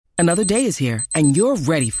Another day is here, and you're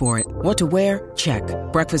ready for it. What to wear? Check.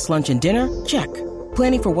 Breakfast, lunch, and dinner? Check.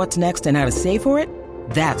 Planning for what's next and how to save for it?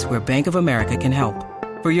 That's where Bank of America can help.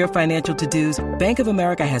 For your financial to-dos, Bank of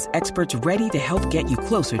America has experts ready to help get you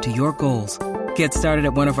closer to your goals. Get started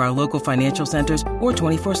at one of our local financial centers or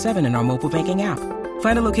 24/7 in our mobile banking app.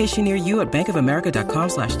 Find a location near you at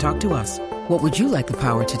bankofamerica.com/talktous. What would you like the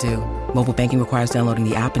power to do? Mobile banking requires downloading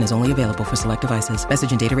the app and is only available for select devices.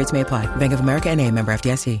 Message and data rates may apply. Bank of America N.A., member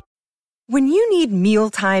FDIC. When you need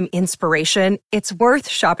mealtime inspiration, it's worth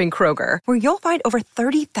shopping Kroger, where you'll find over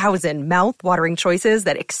 30,000 mouth-watering choices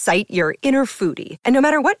that excite your inner foodie. And no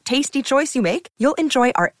matter what tasty choice you make, you'll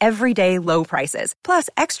enjoy our everyday low prices, plus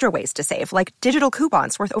extra ways to save, like digital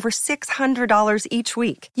coupons worth over $600 each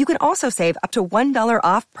week. You can also save up to $1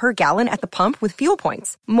 off per gallon at the pump with fuel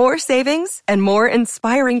points. More savings and more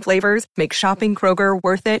inspiring flavors make shopping Kroger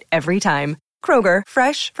worth it every time. Kroger,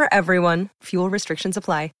 fresh for everyone. Fuel restrictions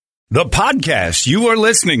apply. The podcast you are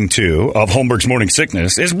listening to of Holmberg's Morning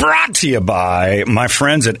Sickness is brought to you by my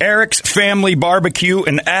friends at Eric's Family Barbecue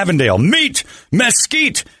in Avondale. Meet,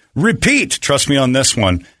 mesquite, repeat. Trust me on this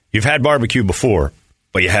one. You've had barbecue before,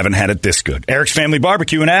 but you haven't had it this good. Eric's Family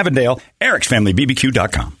Barbecue in Avondale,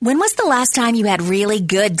 ericsfamilybbq.com. When was the last time you had really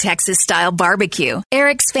good Texas-style barbecue?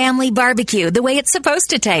 Eric's Family Barbecue, the way it's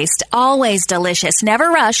supposed to taste. Always delicious,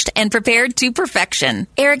 never rushed, and prepared to perfection.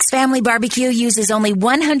 Eric's Family Barbecue uses only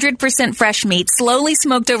 100% fresh meat, slowly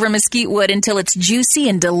smoked over mesquite wood until it's juicy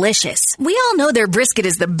and delicious. We all know their brisket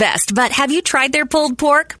is the best, but have you tried their pulled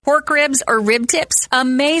pork ribs, or rib tips?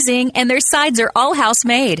 Amazing, and their sides are all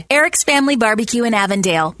house-made. Eric's Family Barbecue in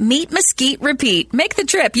Avondale. Meet, mesquite, repeat. Make the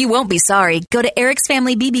trip. You won't be sorry. Go to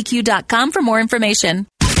ericsfamilybbq.com for more information.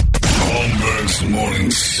 Holmberg's Morning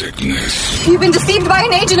Sickness. You've been deceived by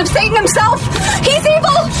an agent of Satan himself. He's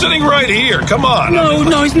evil. Sitting right here. Come on.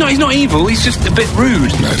 No, he's not evil. He's just a bit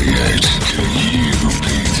rude. 98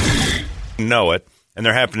 KUPD. Know it. And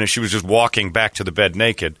there happened, she was just walking back to the bed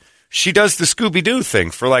naked. She does the Scooby-Doo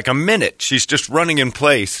thing for like a minute. She's just running in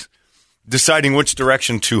place, deciding which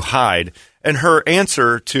direction to hide. And her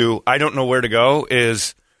answer to, I don't know where to go,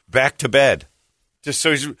 is back to bed. Just so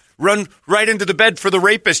he's run right into the bed for the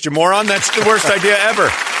rapist, you moron. That's the worst idea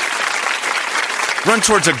ever. Run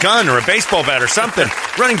towards a gun or a baseball bat or something.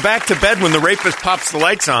 Running back to bed when the rapist pops the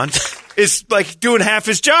lights on is like doing half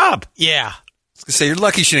his job. Yeah. I was going to say, you're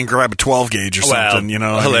lucky she didn't grab a 12 gauge or something, you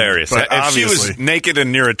know. Hilarious. I mean, if she was naked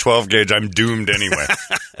and near a 12 gauge, I'm doomed anyway.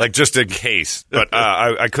 Like, just in case. But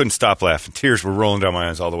I couldn't stop laughing. Tears were rolling down my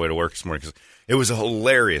eyes all the way to work this morning because it was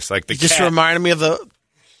hilarious. Like the just reminded me of the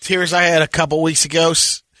tears I had a couple weeks ago.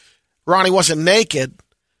 Ronnie wasn't naked,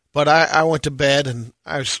 but I went to bed and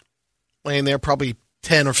I was laying there probably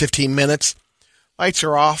 10 or 15 minutes. Lights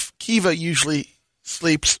are off. Kiva usually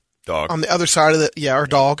sleeps on the other side of our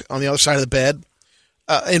dog on the other side of the bed.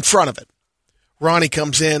 In front of it. Ronnie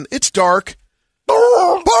comes in. It's dark.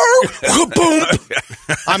 Boom, boom, boom.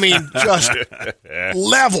 I mean, just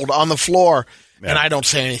leveled on the floor, and I don't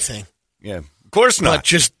say anything. Yeah, of course not. But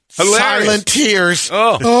just hilarious. Silent tears.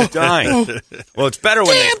 Oh, dying. Well, it's better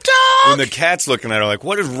when the cat's looking at her like,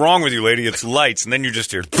 what is wrong with you, lady? It's lights. And then you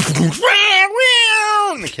just hear, and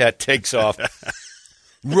the cat takes off,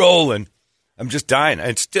 rolling. I'm just dying.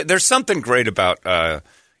 There's something great about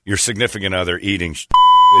your significant other eating.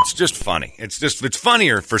 It's just funny. It's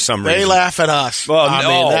funnier for some reason. They laugh at us. Well,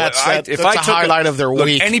 that's a highlight of their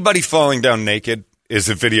week. Anybody falling down naked is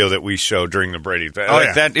a video that we show during the Brady.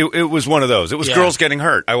 It was one of those. It was girls getting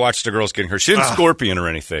hurt. I watched the girls getting hurt. She didn't scorpion or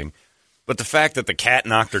anything. But the fact that the cat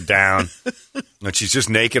knocked her down, that she's just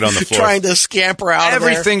naked on the floor. Trying to scamper out of there.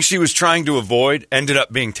 Everything she was trying to avoid ended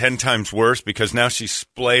up being 10 times worse because now she's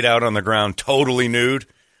splayed out on the ground, totally nude,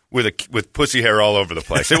 with pussy hair all over the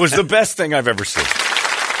place. It was the best thing I've ever seen.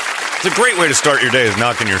 It's a great way to start your day is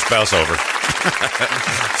knocking your spouse over.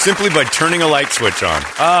 Simply by turning a light switch on.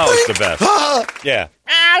 Oh, it's the best. Yeah.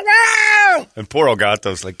 And poor old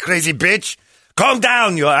Gato's like, crazy bitch, calm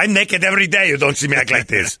down. I'm naked every day. You don't see me act like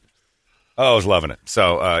this. Oh, I was loving it.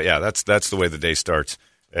 So, that's the way the day starts.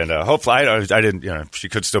 And hopefully, I didn't, she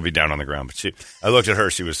could still be down on the ground. But I looked at her.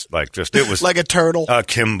 She was like it was like a turtle.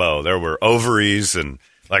 Akimbo. There were ovaries and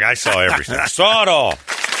I saw everything. I saw it all.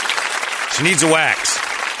 She needs a wax.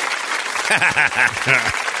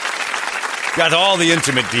 Got all the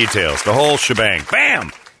intimate details, the whole shebang. Bam!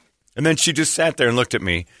 And then she just sat there and looked at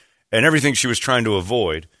me, and everything she was trying to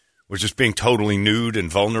avoid was just being totally nude and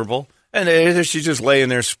vulnerable. And she's just laying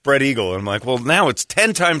there spread eagle. And I'm like, well, now it's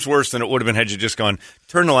 10 times worse than it would have been had you just gone,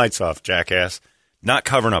 turn the lights off, jackass. Not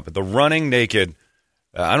covering up. But the running naked,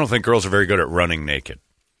 I don't think girls are very good at running naked.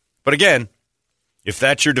 But again, if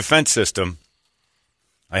that's your defense system,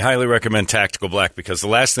 I highly recommend Tactical Black because the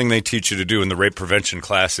last thing they teach you to do in the rape prevention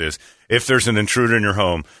class is, if there's an intruder in your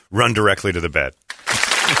home, run directly to the bed.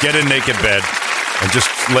 Get a naked bed and just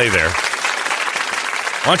lay there.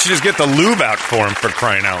 Why don't you just get the lube out for him, for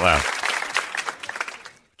crying out loud?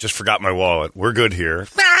 Just forgot my wallet. We're good here.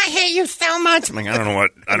 I hate you so much. I'm like, I don't know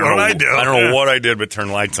what I don't know what I did but turn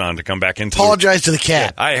lights on to come back into. Apologize to the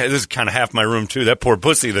cat. This is kind of half my room too. That poor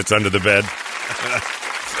pussy that's under the bed.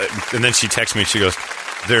 And then she texts me. She goes,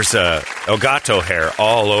 "There's Elgato hair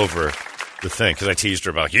all over the thing," because I teased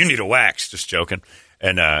her about, you need a wax, just joking.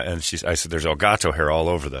 And I said, "There's Elgato hair all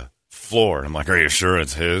over the floor." And I'm like, "Are you sure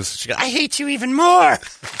it's his?" She goes, "I hate you even more."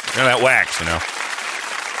 That wax,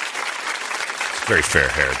 It's very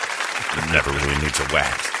fair-haired. It never really needs a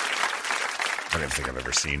wax. I don't think I've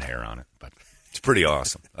ever seen hair on it, but it's pretty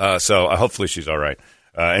awesome. So hopefully she's all right.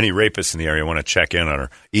 Any rapists in the area want to check in on her,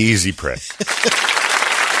 easy prick.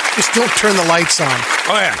 Just don't turn the lights on.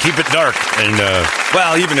 Oh, yeah, keep it dark. And,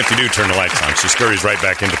 even if you do turn the lights on, she scurries right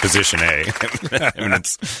back into position A. I mean,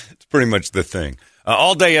 it's pretty much the thing.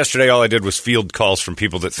 All day yesterday, all I did was field calls from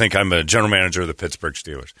people that think I'm a general manager of the Pittsburgh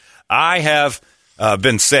Steelers. I have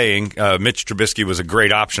been saying Mitch Trubisky was a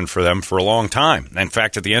great option for them for a long time. In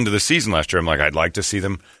fact, at the end of the season last year, I'm like, I'd like to see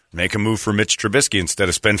them make a move for Mitch Trubisky instead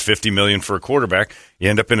of spend $50 million for a quarterback. You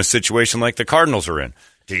end up in a situation like the Cardinals are in.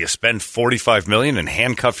 Do you spend $45 million and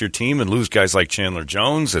handcuff your team and lose guys like Chandler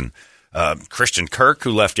Jones and Christian Kirk,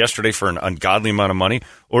 who left yesterday for an ungodly amount of money?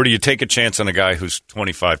 Or do you take a chance on a guy who's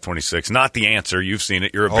 25, 26? Not the answer. You've seen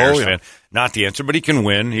it. You're a Bears fan. Not the answer, but he can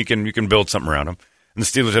win. You can build something around him. And the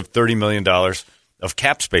Steelers have $30 million of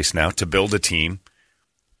cap space now to build a team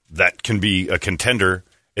that can be a contender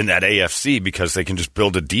in that AFC because they can just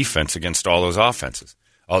build a defense against all those offenses.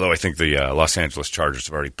 Although I think the Los Angeles Chargers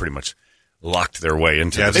have already pretty much locked their way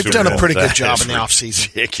into the they've Super done Bowl. a pretty good job in the offseason.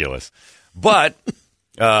 Ridiculous. But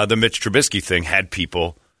the Mitch Trubisky thing had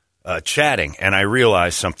people chatting, and I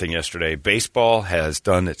realized something yesterday. Baseball has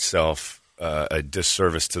done itself a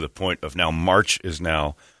disservice to the point of now March is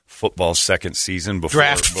now football's second season.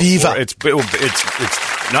 Draft fever.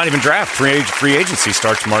 It's not even draft. Free agency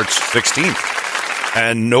starts March 16th,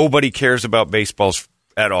 and nobody cares about baseballs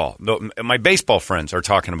at all. My baseball friends are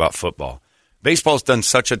talking about football. Baseball's done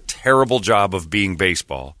such a terrible job of being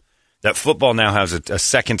baseball that football now has a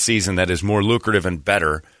second season that is more lucrative and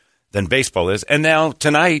better than baseball is. And now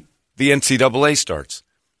tonight, the NCAA starts.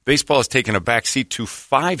 Baseball has taken a backseat to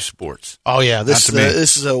 5 sports. Oh, yeah. This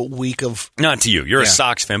is a week of... Not to you. You're a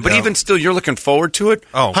Sox fan. But even still, you're looking forward to it.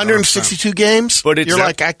 162 games? But you're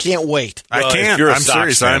like, I can't wait. I can't. You're a I'm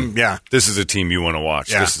Sox serious. fan. This is a team you want to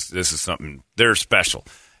watch. Yeah. This is something. They're special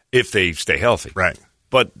if they stay healthy. Right.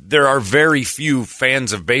 But there are very few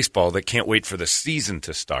fans of baseball that can't wait for the season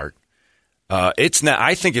to start. It's not.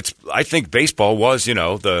 I think baseball was,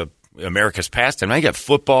 the America's pastime. Now you got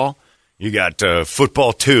football. You got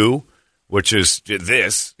football 2, which is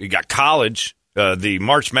this. You got college. The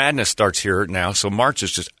March Madness starts here now, so March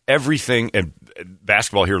is just everything, and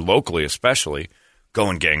basketball here locally especially,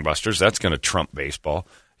 going gangbusters. That's going to trump baseball.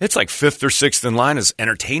 It's like 5th or 6th in line as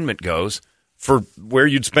entertainment goes for where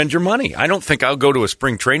you'd spend your money. I don't think I'll go to a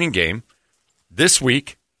spring training game this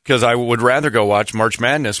week because I would rather go watch March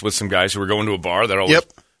Madness with some guys who are going to a bar that always,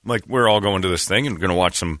 like, we're all going to this thing and going to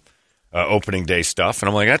watch some opening day stuff. And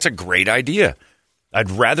I'm like, that's a great idea.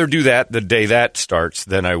 I'd rather do that the day that starts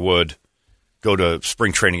than I would go to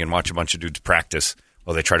spring training and watch a bunch of dudes practice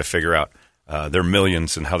while they try to figure out their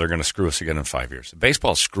millions and how they're going to screw us again in 5 years.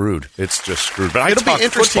 Baseball's screwed. It's just screwed. But it'll be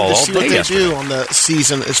interesting to see what they do on the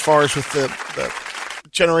season as far as with the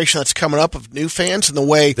generation that's coming up of new fans and the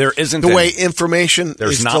way way information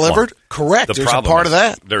is delivered. Correct. There's a part of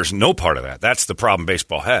that. There's no part of that. That's the problem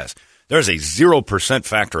baseball has. There's a 0%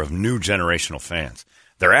 factor of new generational fans.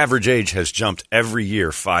 Their average age has jumped every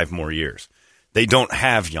year 5 more years. They don't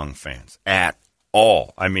have young fans at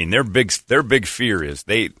all. I mean, their big fear is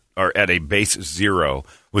they are at a base 0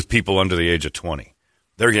 with people under the age of 20.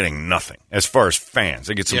 They're getting nothing as far as fans.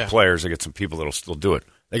 They get some players. They get some people that will still do it.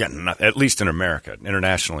 They got nothing, at least in America.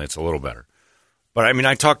 Internationally, it's a little better. But, I mean,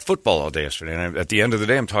 I talked football all day yesterday, and at the end of the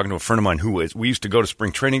day, I'm talking to a friend of mine we used to go to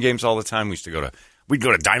spring training games all the time. We'd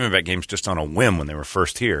go to Diamondback games just on a whim when they were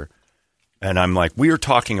first here. And I'm like, we are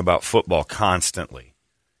talking about football constantly.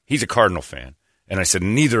 He's a Cardinal fan. And I said,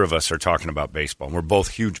 neither of us are talking about baseball. And we're both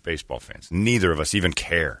huge baseball fans. Neither of us even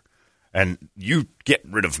care. And you get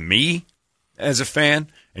rid of me as a fan,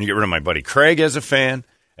 and you get rid of my buddy Craig as a fan,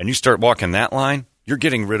 and you start walking that line, you're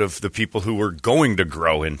getting rid of the people who were going to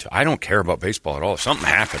grow into. I don't care about baseball at all. If something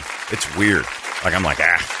happened, it's weird. I'm like,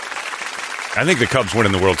 I think the Cubs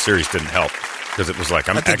winning the World Series didn't help. because it was like,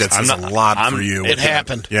 I think that's a lot for you. It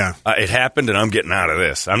happened. Yeah. It happened, and I'm getting out of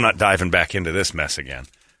this. I'm not diving back into this mess again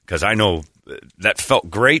because I know that felt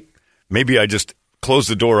great. Maybe I just closed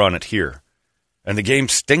the door on it here, and the game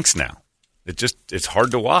stinks now. It's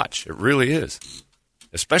hard to watch. It really is,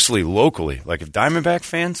 especially locally. Like if Diamondback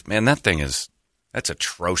fans, man, that's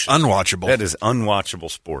atrocious. Unwatchable. That is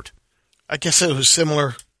unwatchable sport. I guess it was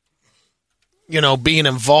similar, being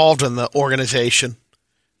involved in the organization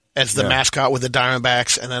as the mascot with the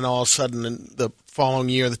Diamondbacks, and then all of a sudden in the following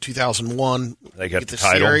year, the 2001, they got get the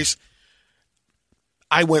title. Series.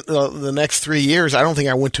 I went the next 3 years. I don't think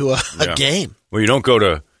I went to a game. Well, you don't go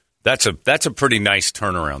to. That's a pretty nice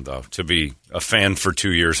turnaround, though, to be a fan for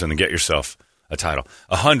 2 years and then get yourself a title.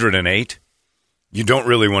 108. You don't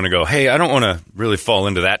really want to go, hey, I don't want to really fall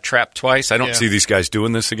into that trap twice. I don't see these guys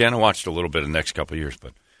doing this again. I watched a little bit in the next couple of years,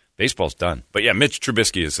 but baseball's done. But, yeah, Mitch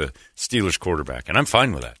Trubisky is a Steelers quarterback, and I'm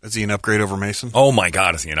fine with that. Is he an upgrade over Mason? Oh, my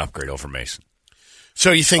God, is he an upgrade over Mason?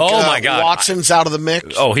 So you think my God. Watson's out of the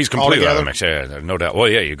mix? Oh, he's completely out of the altogether? mix. Yeah, no doubt. Well,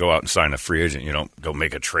 yeah, you go out and sign a free agent. You don't go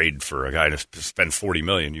make a trade for a guy to spend $40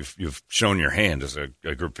 million. You've shown your hand as a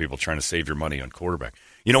group of people trying to save your money on quarterback.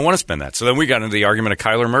 You don't want to spend that. So then we got into the argument of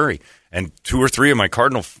Kyler Murray, and 2 or 3 of my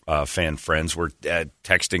Cardinal fan friends were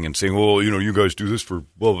texting and saying, well, you guys do this for,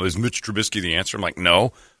 well, is Mitch Trubisky the answer? I'm like,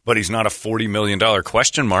 no, but he's not a $40 million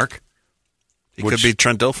question mark. He could be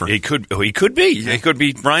Trent Dilfer. He could be. Yeah. He could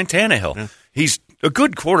be Ryan Tannehill. Yeah. He's a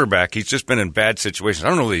good quarterback. He's just been in bad situations. I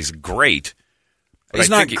don't know that he's great. He's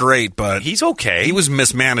not great, but he's okay. He was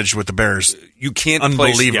mismanaged with the Bears. You can't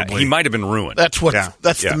unbelievably. He might have been ruined. That's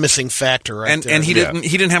the missing factor, right? And he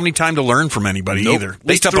didn't have any time to learn from anybody either. At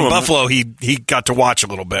least up in Buffalo, he got to watch a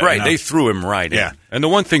little bit. Right, they threw him right in. And the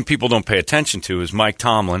one thing people don't pay attention to is Mike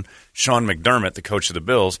Tomlin, Sean McDermott, the coach of the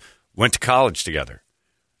Bills, went to college together,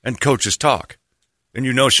 and coaches talk. And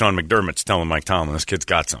Sean McDermott's telling Mike Tomlin, this kid's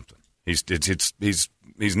got something. He's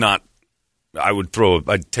not.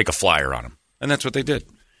 I'd take a flyer on him. And that's what they did.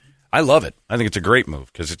 I love it. I think it's a great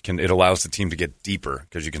move because it allows the team to get deeper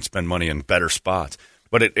because you can spend money in better spots.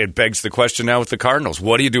 But it begs the question now with the Cardinals.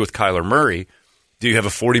 What do you do with Kyler Murray? Do you have a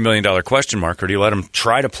 $40 million question mark, or do you let him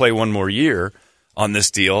try to play one more year on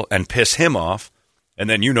this deal and piss him off? And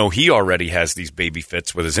then he already has these baby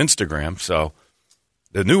fits with his Instagram. So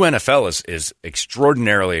the new NFL is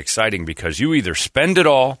extraordinarily exciting because you either spend it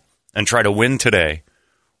all and try to win today,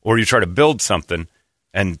 or you try to build something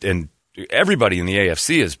and everybody in the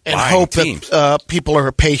AFC is buying and hope teams. That people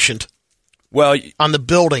are patient. Well, on the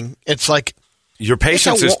building, it's like your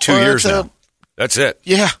patience is 2 years now. That's it.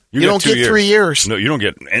 Yeah, you don't get 3 years. No, you don't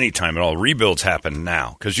get any time at all. Rebuilds happen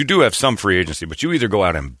now because you do have some free agency, but you either go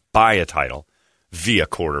out and buy a title via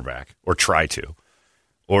quarterback or try to,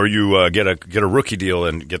 or you get a rookie deal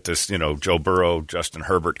and get this Joe Burrow, Justin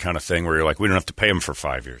Herbert kind of thing where you're like, we don't have to pay him for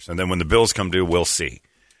 5 years, and then when the bills come due, we'll see.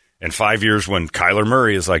 In 5 years, when Kyler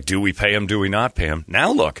Murray is like, do we pay him, do we not pay him?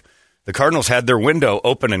 Now look, the Cardinals had their window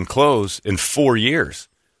open and close in 4 years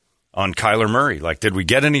on Kyler Murray. Like, did we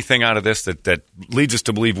get anything out of this that leads us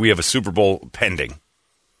to believe we have a Super Bowl pending?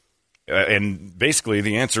 And basically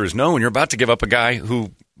the answer is no, and you're about to give up a guy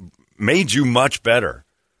who made you much better.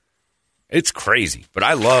 It's crazy, but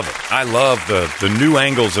I love it. I love the new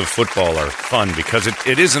angles of football are fun because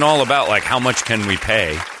it isn't all about, like, how much can we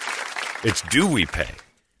pay? It's do we pay?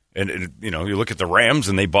 And, you look at the Rams,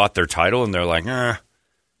 and they bought their title, and they're like,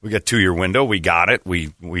 we got 2-year window. We got it.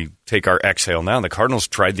 We take our exhale now. And the Cardinals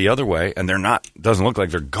tried the other way, and doesn't look like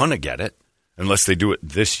they're going to get it unless they do it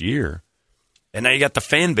this year. And now you got the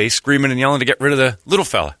fan base screaming and yelling to get rid of the little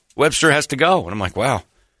fella. Webster has to go. And I'm like, wow.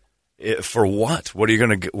 For what? What are you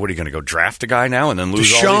going to go draft a guy now and then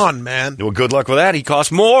lose all these? Man. Well, good luck with that. He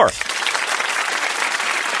costs more.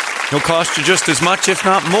 He'll cost you just as much, if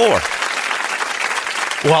not more.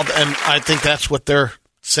 Well, and I think that's what they're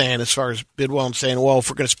saying as far as Bidwell and saying, well, if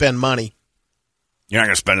we're going to spend money. You're not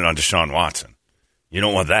going to spend it on Deshaun Watson. You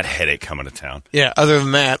don't want that headache coming to town. Yeah, other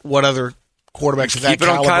than that, what other quarterbacks of that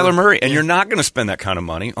caliber? Keep it on Kyler Murray. And you're not going to spend that kind of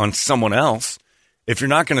money on someone else if you're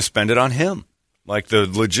not going to spend it on him. Like the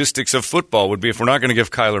logistics of football would be if we're not going to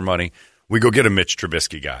give Kyler money, we go get a Mitch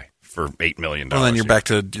Trubisky guy for $8 million. Well, then you're back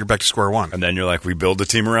to square one. And then you're like, we build a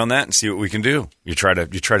team around that and see what we can do. You try to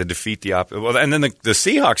defeat the well, and then the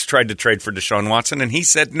Seahawks tried to trade for Deshaun Watson, and he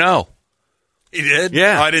said no. He did?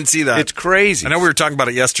 Yeah. Oh, I didn't see that. It's crazy. I know we were talking about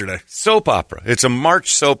it yesterday. Soap opera. It's a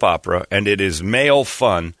March soap opera, and it is male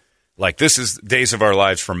fun. Like, this is Days of Our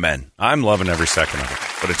Lives for men. I'm loving every second of it.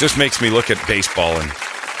 But it just makes me look at baseball and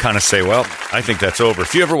kind of say, well, I think that's over.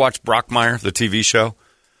 If you ever watch Brockmire, the TV show,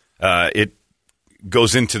 it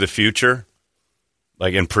goes into the future,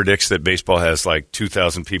 like, and predicts that baseball has like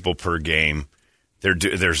 2,000 people per game,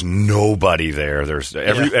 There's nobody there. There's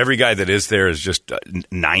every guy that is there is just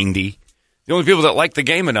 90. The only people that like the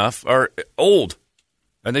game enough are old,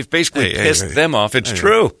 and they've basically pissed them off. It's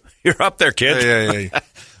true. You're up there, kid.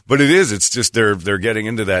 But it is. It's just they're getting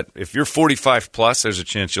into that. If you're 45 plus, there's a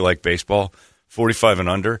chance you like baseball. 45 and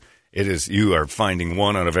under, it is. You are finding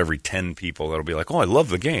 1 out of every 10 people that'll be like, "Oh, I love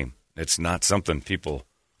the game." It's not something people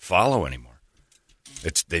follow anymore.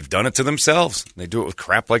 They've done it to themselves. They do it with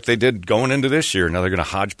crap like they did going into this year. Now they're going to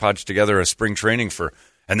hodgepodge together a spring training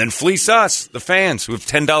and then fleece us, the fans, who have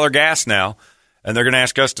 $10 gas now, and they're going to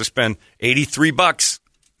ask us to spend $83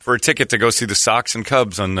 for a ticket to go see the Sox and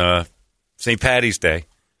Cubs on St. Patty's Day.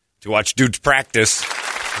 To watch dudes practice.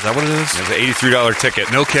 Is that what it is? It's an $83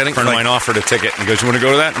 ticket. No kidding. A friend of mine offered a ticket. And he goes, "You want to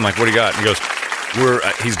go to that?" I'm like, "What do you got?" And he goes,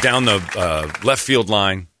 he's down the left field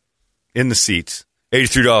line in the seats.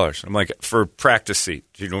 $83. I'm like, for practice seat.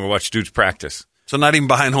 You don't watch dudes practice. So not even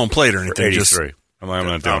behind home plate or anything. 83. I'm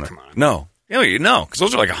not doing it. No. No, because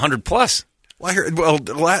those are like 100 plus. Well,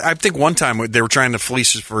 I think one time they were trying to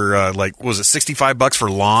fleece for, was it $65 for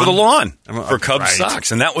lawn? For the lawn. For Cubs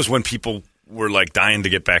Sox. And that was when people were like dying to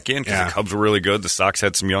get back in because the Cubs were really good. The Sox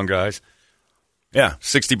had some young guys. Yeah,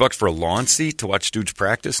 $60 for a lawn seat to watch dudes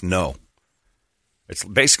practice? No. It's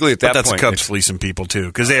basically at that point. But that's the Cubs fleecing people, too,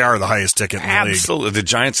 because they are the highest ticket in the league. Absolutely. The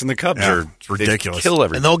Giants and the Cubs are it's ridiculous. They kill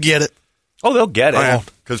everything. And they'll get it. Oh, they'll get it.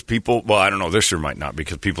 Because people, I don't know, this year might not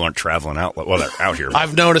because people aren't traveling out. Well, they're out here.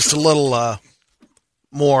 I've noticed a little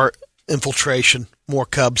more infiltration, more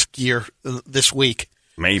Cubs gear this week.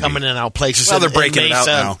 Maybe. Coming in and out places. Well, they're breaking it out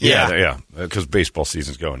now. Yeah, because baseball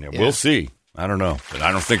season's going. Yeah, we'll see. I don't know. But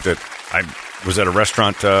I don't think that I was at a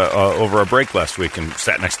restaurant over a break last week and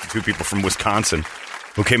sat next to 2 people from Wisconsin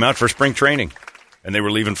who came out for spring training. And they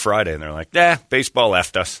were leaving Friday. And they're like, baseball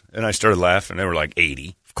left us. And I started laughing. They were like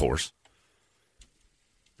 80, of course.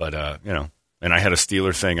 But, and I had a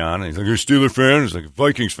Steeler thing on. And he's like, "You're a Steeler fan?" He's like, "A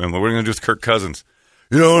Vikings fan." Well, what are you going to do with Kirk Cousins?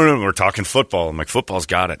 And we're talking football. I'm like, football's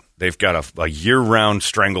got it. They've got a year-round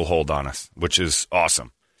stranglehold on us, which is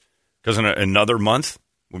awesome. Because in another month,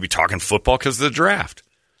 we'll be talking football because of the draft.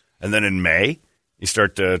 And then in May, you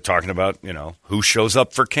start talking about, who shows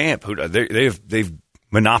up for camp. They've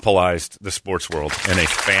monopolized the sports world in a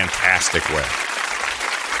fantastic way.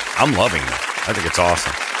 I'm loving it. I think it's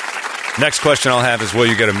awesome. Next question I'll have is, will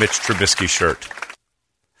you get a Mitch Trubisky shirt?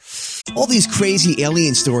 All these crazy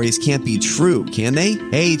alien stories can't be true, can they?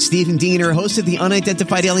 Hey, it's Stephen Diener, host of the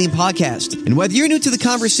Unidentified Alien Podcast. And whether you're new to the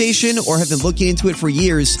conversation or have been looking into it for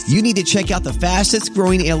years, you need to check out the fastest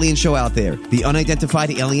growing alien show out there, the Unidentified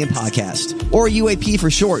Alien Podcast, or UAP for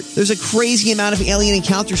short. There's a crazy amount of alien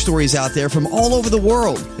encounter stories out there from all over the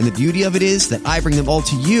world. And the beauty of it is that I bring them all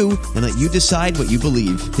to you and let you decide what you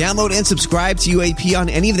believe. Download and subscribe to UAP on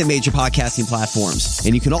any of the major podcasting platforms.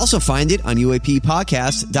 And you can also find it on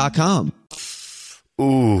UAPpodcast.com.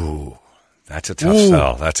 Ooh, that's a tough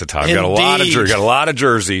sell. That's a tough. Got a lot of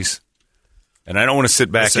jerseys, and I don't want to sit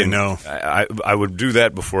back and no. I would do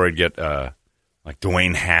that before I'd get like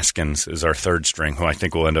Dwayne Haskins is our third string, who I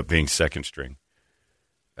think will end up being second string.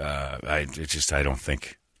 I don't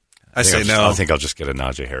think. I say no. I think I'll just get a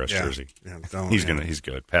Najee Harris jersey. Yeah, he's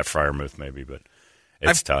good. Pat Freiermuth maybe, but.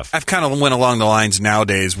 It's tough. I've kind of went along the lines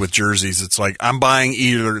nowadays with jerseys. It's like I'm buying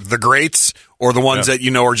either the greats or the ones that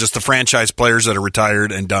are just the franchise players that are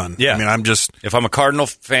retired and done. Yeah. I mean, if I'm a Cardinal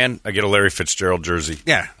fan, I get a Larry Fitzgerald jersey.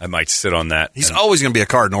 Yeah. I might sit on that. He's always going to be a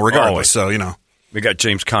Cardinal regardless, always. So, We got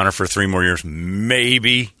James Conner for 3 more years.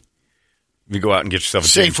 Maybe you go out and get yourself a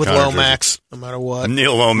safe James with Conner Lomax, no matter what.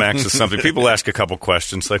 Neil Lomax is something. People ask a couple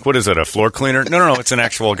questions, like, what is it, a floor cleaner? No, it's an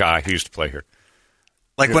actual guy who used to play here.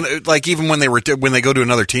 Even when they go to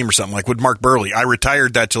another team or something, like with Mark Burley, I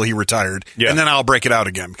retired that till he retired, and then I'll break it out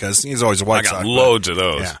again because he's always a White Sox. I got loads of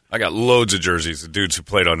those. Yeah. I got loads of jerseys of dudes who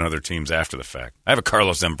played on other teams after the fact. I have a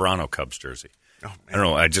Carlos Zambrano Cubs jersey. Oh, I don't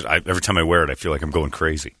know. Every time I wear it, I feel like I'm going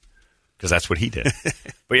crazy because that's what he did.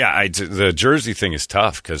 But yeah, the jersey thing is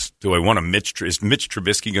tough because do I want is Mitch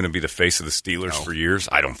Trubisky going to be the face of the Steelers for years?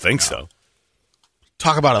 I don't think so.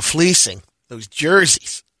 Talk about a fleecing. Those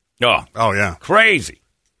jerseys. Oh yeah, crazy.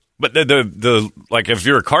 But the like, if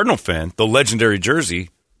you're a Cardinal fan, the legendary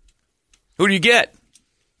jersey, who do you get?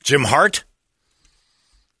 Jim Hart?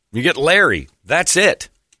 You get Larry. That's it.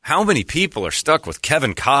 How many people are stuck with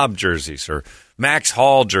Kevin Cobb jerseys or Max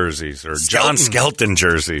Hall jerseys or John Skelton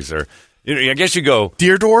jerseys? Or I guess you go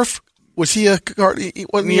Deerdorf. Was he a Cardinal?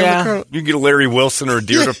 You get a Larry Wilson or a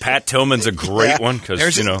Deerdorf. Pat Tillman's a great one because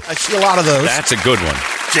I see a lot of those. That's a good one.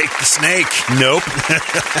 Jake the Snake. Nope.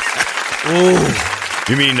 Ooh.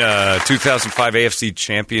 You mean 2005 AFC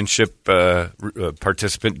Championship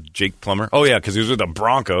participant Jake Plummer? Oh, yeah, because he was with the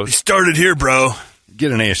Broncos. He started here, bro.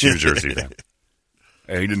 Get an ASU jersey then.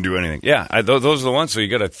 He didn't do anything. Yeah, those are the ones. So you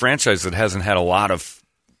got a franchise that hasn't had a lot of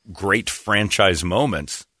great franchise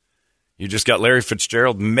moments. You just got Larry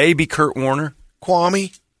Fitzgerald, maybe Kurt Warner.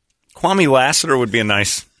 Kwame Lassiter would be a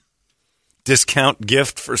nice discount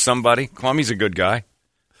gift for somebody. Kwame's a good guy.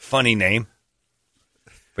 Funny name.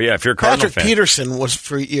 But yeah, if you're a Cardinal Patrick fan. Peterson was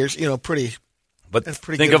for years, pretty. But that's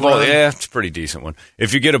pretty think good of all, run. it's a pretty decent one.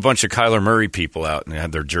 If you get a bunch of Kyler Murray people out and they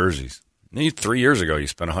had their jerseys, 3 years ago you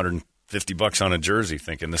spent $150 on a jersey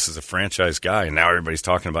thinking this is a franchise guy, and now everybody's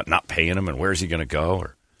talking about not paying him and where's he going to go?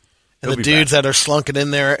 And the dudes that are slunking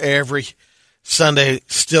in there every Sunday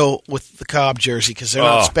still with the Cobb jersey because they're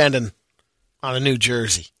not spending on a new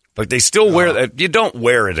jersey. But they still wear that. You don't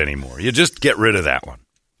wear it anymore. You just get rid of that one.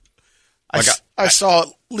 I saw at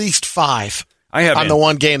least 5 I have on the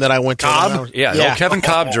one game that I went to. Cobb? Yeah. Kevin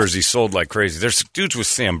Cobb jerseys sold like crazy. There's dudes with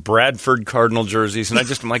Sam Bradford Cardinal jerseys, and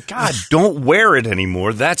I'm like, God, don't wear it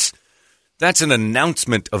anymore. That's an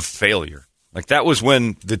announcement of failure. Like, that was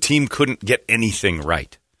when the team couldn't get anything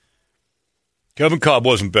right. Kevin Cobb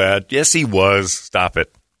wasn't bad. Yes, he was. Stop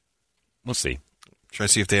it. We'll see. Try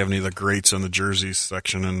to see if they have any of the greats on the jerseys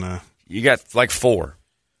section. And you got like 4.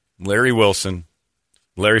 Larry Wilson,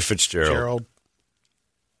 Larry Fitzgerald.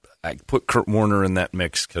 I put Kurt Warner in that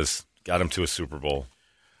mix because got him to a Super Bowl.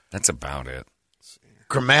 That's about it.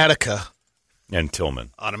 Grammatica. And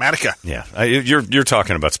Tillman. Automatica. Yeah. You're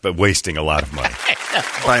talking about wasting a lot of money.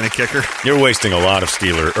 Buying a kicker. You're wasting a lot of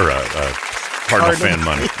Steeler or Cardinal fan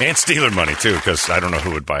money. And Steeler money, too, because I don't know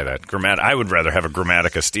who would buy that. I would rather have a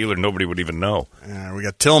Grammatica Steeler. Nobody would even know. We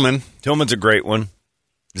got Tillman. Tillman's a great one.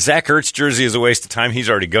 Zach Ertz jersey is a waste of time. He's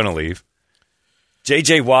already going to leave.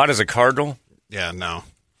 J.J. Watt is a Cardinal. Yeah, no.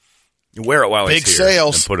 You wear it while Big he's here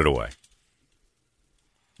sales. and put it away.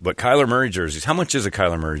 But Kyler Murray jerseys, how much is a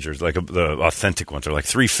Kyler Murray jersey? Like the authentic ones are like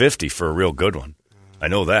 $350 for a real good one. I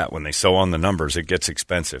know that. When they sew on the numbers, it gets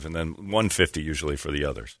expensive. And then $150 usually for the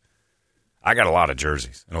others. I got a lot of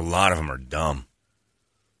jerseys, and a lot of them are dumb.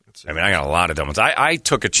 I got a lot of dumb ones. I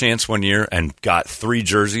took a chance one year and got 3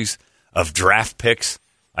 jerseys of draft picks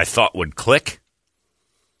I thought would click.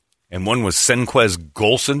 And one was Senquez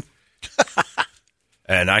Golson.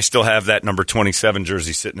 And I still have that number 27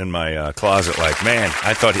 jersey sitting in my closet. Like, man,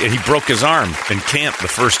 I thought he broke his arm in camp the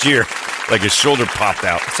first year. Like his shoulder popped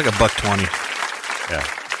out. It's like $120. Yeah.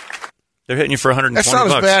 They're hitting you for $120. That's not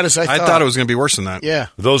as bad as I thought. I thought it was going to be worse than that. Yeah.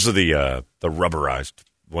 Those are the rubberized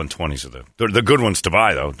 120s. They're the good ones to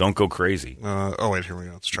buy, though. Don't go crazy. Wait, here we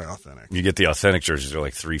go. Let's try authentic. You get the authentic jerseys. They're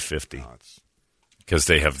like $350 because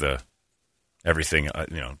they have everything.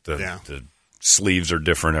 The sleeves are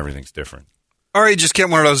different. Everything's different. All right, just get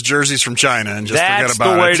one of those jerseys from China and just forget about it.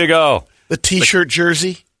 That's the way to go. The T-shirt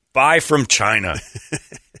jersey? Buy from China.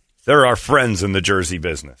 They're our friends in the jersey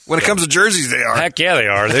business. When it comes to jerseys, they are. Heck yeah, they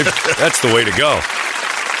are. That's the way to go.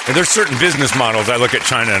 And there's certain business models I look at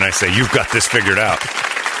China and I say, you've got this figured out.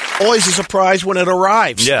 Always a surprise when it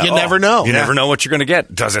arrives. Yeah. You never know. You never know what you're going to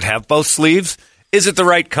get. Does it have both sleeves? Is it the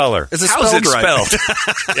right color? Is it How's spelled it right?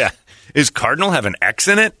 spelled? Yeah. Is Cardinal have an X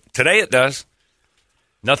in it? Today it does.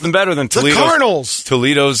 Nothing better than Toledo's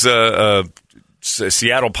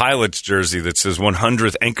Seattle Pilots jersey that says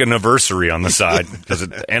 100th anniversary on the side because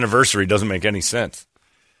anniversary doesn't make any sense.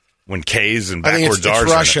 When K's and backwards R's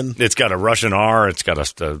it's Russian. It's got a Russian R. It's got a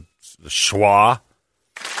schwa.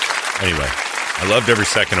 Anyway, I loved every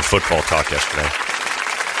second of football talk yesterday.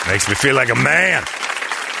 Makes me feel like a man.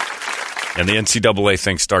 And the NCAA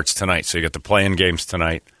thing starts tonight, so you got the play-in games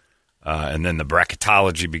tonight, and then the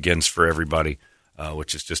bracketology begins for everybody.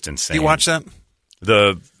 Which is just insane. You watch that?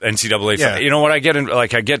 The NCAA. Yeah. You know what? I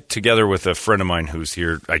get together with a friend of mine who's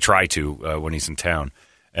here. I try to when he's in town,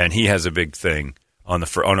 and he has a big thing on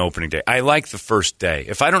opening day. I like the first day.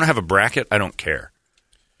 If I don't have a bracket, I don't care,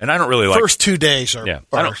 and I don't really like first 2 days. I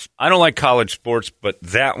don't like college sports, but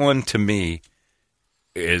that one to me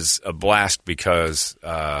is a blast because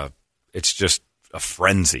it's just a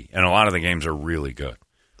frenzy, and a lot of the games are really good.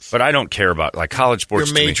 But I don't care about college sports.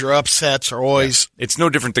 Your major upsets are always. Yeah. It's no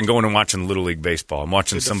different than going and watching Little League baseball. I'm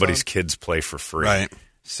watching somebody's kids play for free. Right.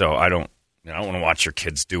 So I don't want to watch your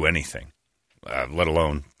kids do anything, let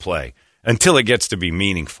alone play, until it gets to be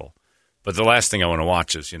meaningful. But the last thing I want to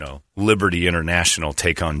watch is Liberty International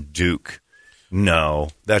take on Duke. No,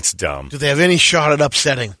 that's dumb. Do they have any shot at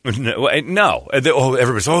upsetting? No.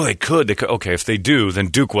 Everybody's they could. Okay, if they do, then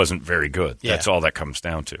Duke wasn't very good. Yeah. That's all that comes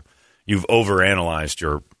down to. You've overanalyzed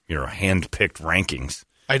your hand-picked rankings.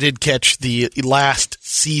 I did catch the last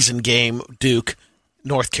season game, Duke,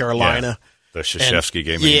 North Carolina. Yeah, the Krzyzewski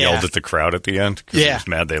game. And he yelled at the crowd at the end because he was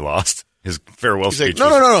mad they lost. His farewell speech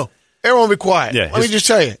No. Everyone be quiet. Yeah, Let me just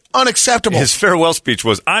tell you, unacceptable. His farewell speech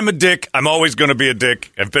was, I'm a dick. I'm always going to be a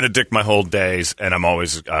dick. I've been a dick my whole days, and I'm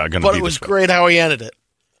always going to be But it was great how he ended it.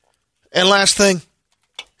 And last thing,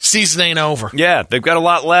 season ain't over. Yeah, they've got a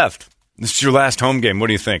lot left. This is your last home game. What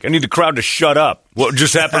do you think? I need the crowd to shut up. What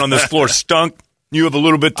just happened on this floor stunk. You have a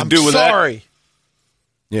little bit to do with that. I'm sorry.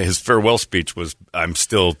 Yeah, his farewell speech was, I'm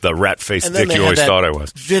still the rat-faced dick they you had always that thought I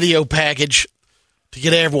was. Video package to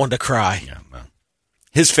get everyone to cry. Yeah, well,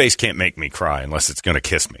 his face can't make me cry unless it's going to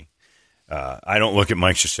kiss me. I don't look at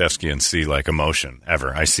Mike Krzyzewski and see, like, emotion,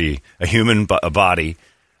 ever. I see a human body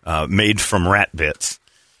made from rat bits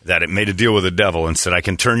that it made a deal with the devil and said, I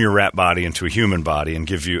can turn your rat body into a human body and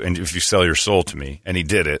give you, and if you sell your soul to me. And he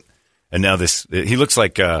did it. And now he looks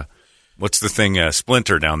like, what's the thing,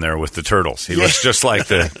 Splinter down there with the turtles. He looks just like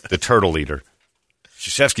the turtle eater.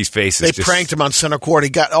 Krzyzewski's face is They pranked him on center court. He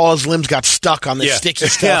got all his limbs got stuck on the sticky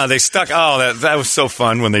stuff. Yeah, they stuck. Oh, that was so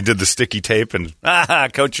fun when they did the sticky tape and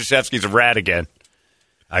Coach Krzyzewski's a rat again.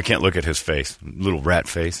 I can't look at his face, little rat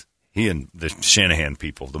face. He and the Shanahan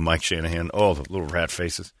people, the Mike Shanahan, the little rat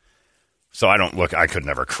faces. So I could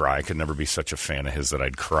never cry. I could never be such a fan of his that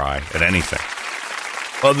I'd cry at anything.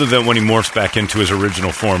 Other than when he morphs back into his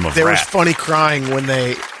original form of rat. There was funny crying when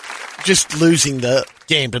they just losing the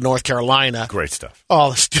game to North Carolina. Great stuff.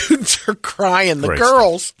 All the students are crying. The Great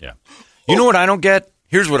girls. Stuff. Yeah. You know what I don't get?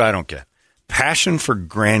 Here's what I don't get. Passion for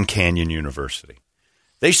Grand Canyon University.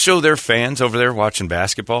 They show their fans over there watching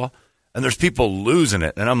basketball, and there's people losing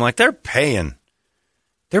it. And I'm like, they're paying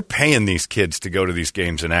these kids to go to these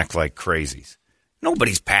games and act like crazies.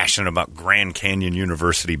 Nobody's passionate about Grand Canyon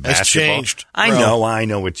University basketball. It's changed. I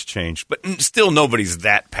know it's changed. But still nobody's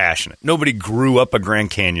that passionate. Nobody grew up a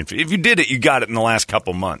Grand Canyon. If you did it, you got it in the last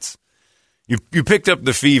couple months. You picked up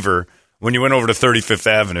the fever when you went over to 35th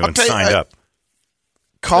Avenue and signed up.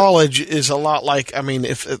 College is a lot like,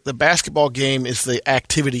 if the basketball game is the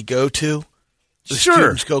activity go-to, the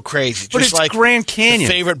students go crazy. But just it's like Grand Canyon. The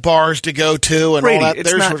favorite bars to go to and Brady, all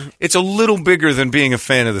that. It's a little bigger than being a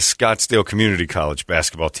fan of the Scottsdale Community College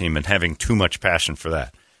basketball team and having too much passion for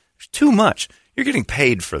that. There's too much. You're getting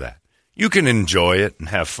paid for that. You can enjoy it and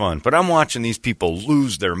have fun. But I'm watching these people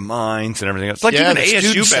lose their minds and everything else. Like even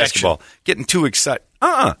ASU basketball, getting too excited.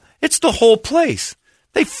 It's the whole place.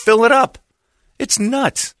 They fill it up. It's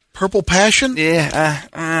nuts. Purple Passion?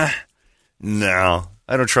 Yeah. No.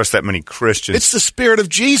 I don't trust that many Christians. It's the spirit of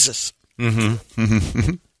Jesus.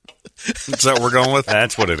 Mm-hmm. Is that what we're going with?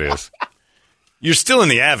 That's what it is. You're still in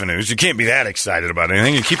the avenues. You can't be that excited about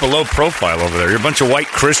anything. You keep a low profile over there. You're a bunch of white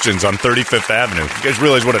Christians on 35th Avenue. You guys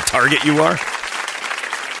realize what a target you are?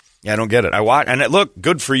 Yeah, I don't get it. Look,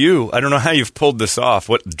 good for you. I don't know how you've pulled this off,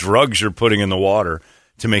 what drugs you're putting in the water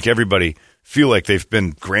to make everybody feel like they've been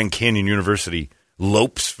Grand Canyon University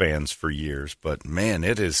Lopes fans for years. But, man,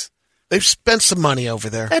 it is... They've spent some money over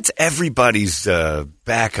there. That's everybody's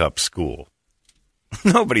backup school.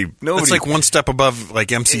 Nobody. It's like one step above like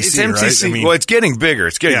MCC, it's MCC. Right? Well, it's getting bigger.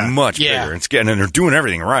 It's getting much bigger. And they're doing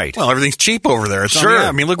everything right. Well, everything's cheap over there. It's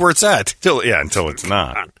sure. Look where it's at. Until it's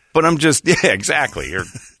not. But I'm just, exactly.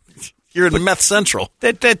 You're in meth central.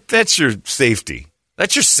 That's your safety.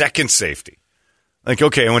 That's your second safety. Like,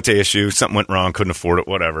 okay, I went to ASU. Something went wrong. Couldn't afford it.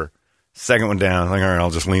 Whatever. Second one down, like, all right, I'll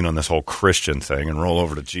just lean on this whole Christian thing and roll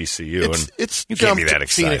over to GCU. It's you can't be that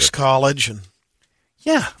excited. Phoenix College.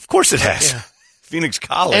 Yeah, of course it has. Yeah. Phoenix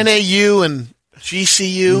College. NAU and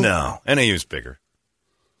GCU. No, NAU's bigger.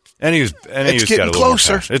 NAU's got a little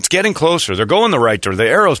closer. More passion. It's getting closer. They're going the right direction.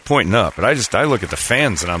 The arrow's pointing up. But I look at the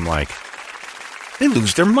fans and I'm like, they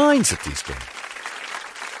lose their minds at these games.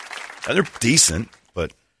 Now, they're decent,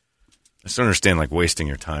 but I just don't understand, like, wasting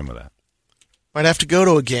your time with that. Might have to go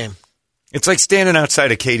to a game. It's like standing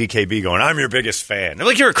outside of KDKB going, I'm your biggest fan. They're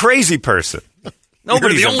like, you're a crazy person.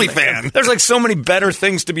 Nobody's the only fan. There's like so many better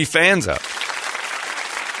things to be fans of.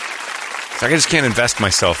 So I just can't invest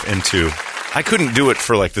myself into. I couldn't do it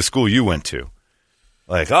for like the school you went to.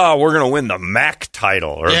 Like, we're going to win the MAC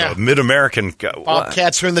title or the Mid-American.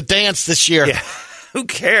 Bobcats are in the dance this year. Yeah. Who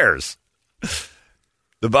cares?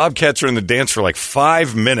 The Bobcats are in the dance for like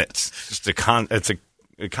 5 minutes. It's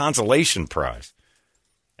a consolation prize.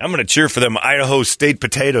 I'm going to cheer for them Idaho State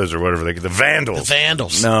Potatoes or whatever the Vandals. The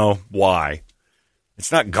Vandals. No, why?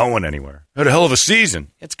 It's not going anywhere. Had a hell of a season.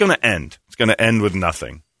 It's going to end. It's going to end with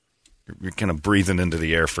nothing. You're kind of breathing into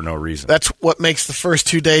the air for no reason. That's what makes the first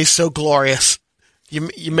 2 days so glorious.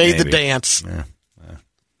 You made the dance. Yeah.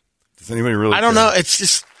 Does anybody really? I don't know. It's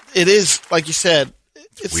just it is like you said.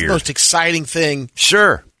 It's weird. The most exciting thing.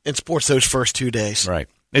 Sure. In sports, those first 2 days. Right.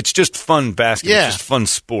 It's just fun basketball. Yeah. It's just fun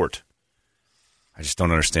sport. I just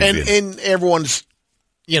don't understand. And everyone's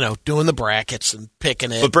doing the brackets and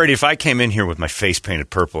picking it. But, Brady, if I came in here with my face painted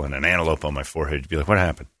purple and an antelope on my forehead, you'd be like, what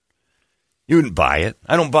happened? You wouldn't buy it.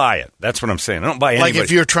 I don't buy it. That's what I'm saying. I don't buy anybody. Like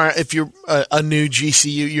if you're a new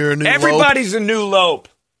GCU, you're a new Everybody's a new lope.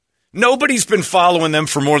 Nobody's been following them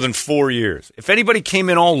for more than 4 years. If anybody came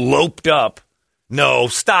in all loped up, no,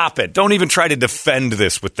 stop it. Don't even try to defend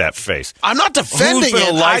this with that face. I'm not defending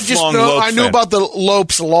it. I just know I knew about the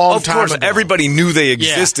lopes a long time ago. Of course, everybody knew they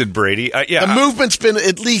existed, Brady. The movement's been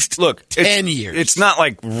at least 10 years. It's not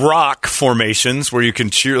like rock formations where you can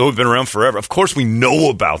cheer. They've been around forever. Of course, we know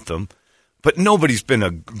about them. But nobody's been a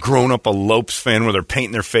grown-up Lopes fan where they're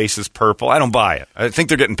painting their faces purple. I don't buy it. I think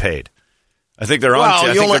they're getting paid. I think they're on.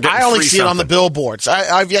 I only see it on the billboards.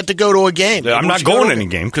 I've yet to go to a game. I'm not going to any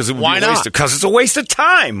game because it would be a waste. Because it's a waste of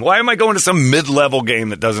time. Why am I going to some mid-level game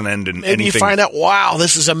that doesn't end in anything? And you find out, wow,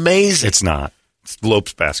 this is amazing. It's not. It's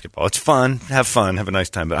Lopes basketball. It's fun. Have a nice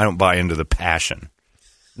time. But I don't buy into the passion.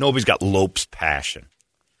 Nobody's got Lopes passion.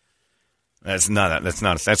 That's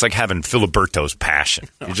like having Filiberto's passion.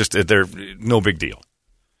 They're no big deal.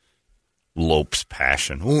 Lopes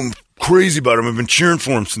passion. Oh, I'm crazy about him. I've been cheering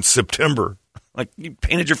for him since September. Like, you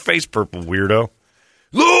painted your face purple, weirdo.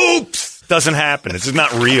 Lopes! Doesn't happen. It's just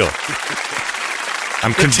not real.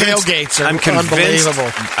 I'm convinced. The tailgates are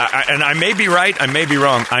unbelievable. And I may be right. I may be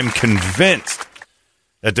wrong. I'm convinced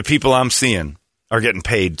that the people I'm seeing are getting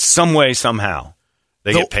paid some way, somehow.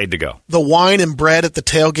 They get paid to go. The wine and bread at the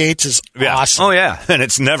tailgates is awesome. Oh, yeah. And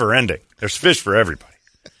it's never ending. There's fish for everybody.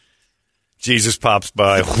 Jesus pops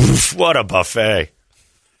by. What a buffet.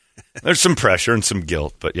 There's some pressure and some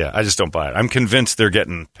guilt, but yeah, I just don't buy it. I'm convinced they're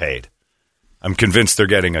getting paid. I'm convinced they're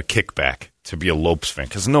getting a kickback to be a Lopes fan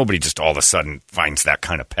because nobody just all of a sudden finds that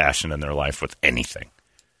kind of passion in their life with anything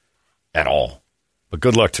at all. But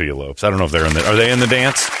good luck to you, Lopes. I don't know if are they in the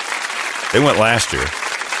dance? They went last year.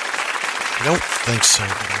 I don't think so.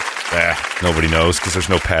 Nobody knows because there's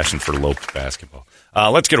no passion for Lopes basketball.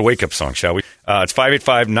 Let's get a wake-up song, shall we? It's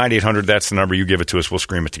 585-9800. That's the number. You give it to us. We'll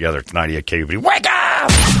scream it together. It's 98 KUPD. Wake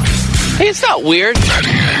up! Hey, it's not weird.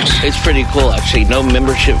 It's pretty cool, actually. No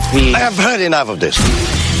membership fee. I have heard enough of this.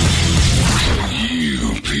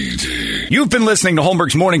 You've been listening to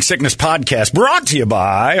Holmberg's Morning Sickness Podcast, brought to you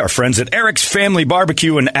by our friends at Eric's Family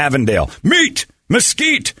Barbecue in Avondale. Meet,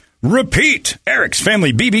 mesquite, repeat.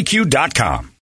 Eric'sFamilyBBQ.com.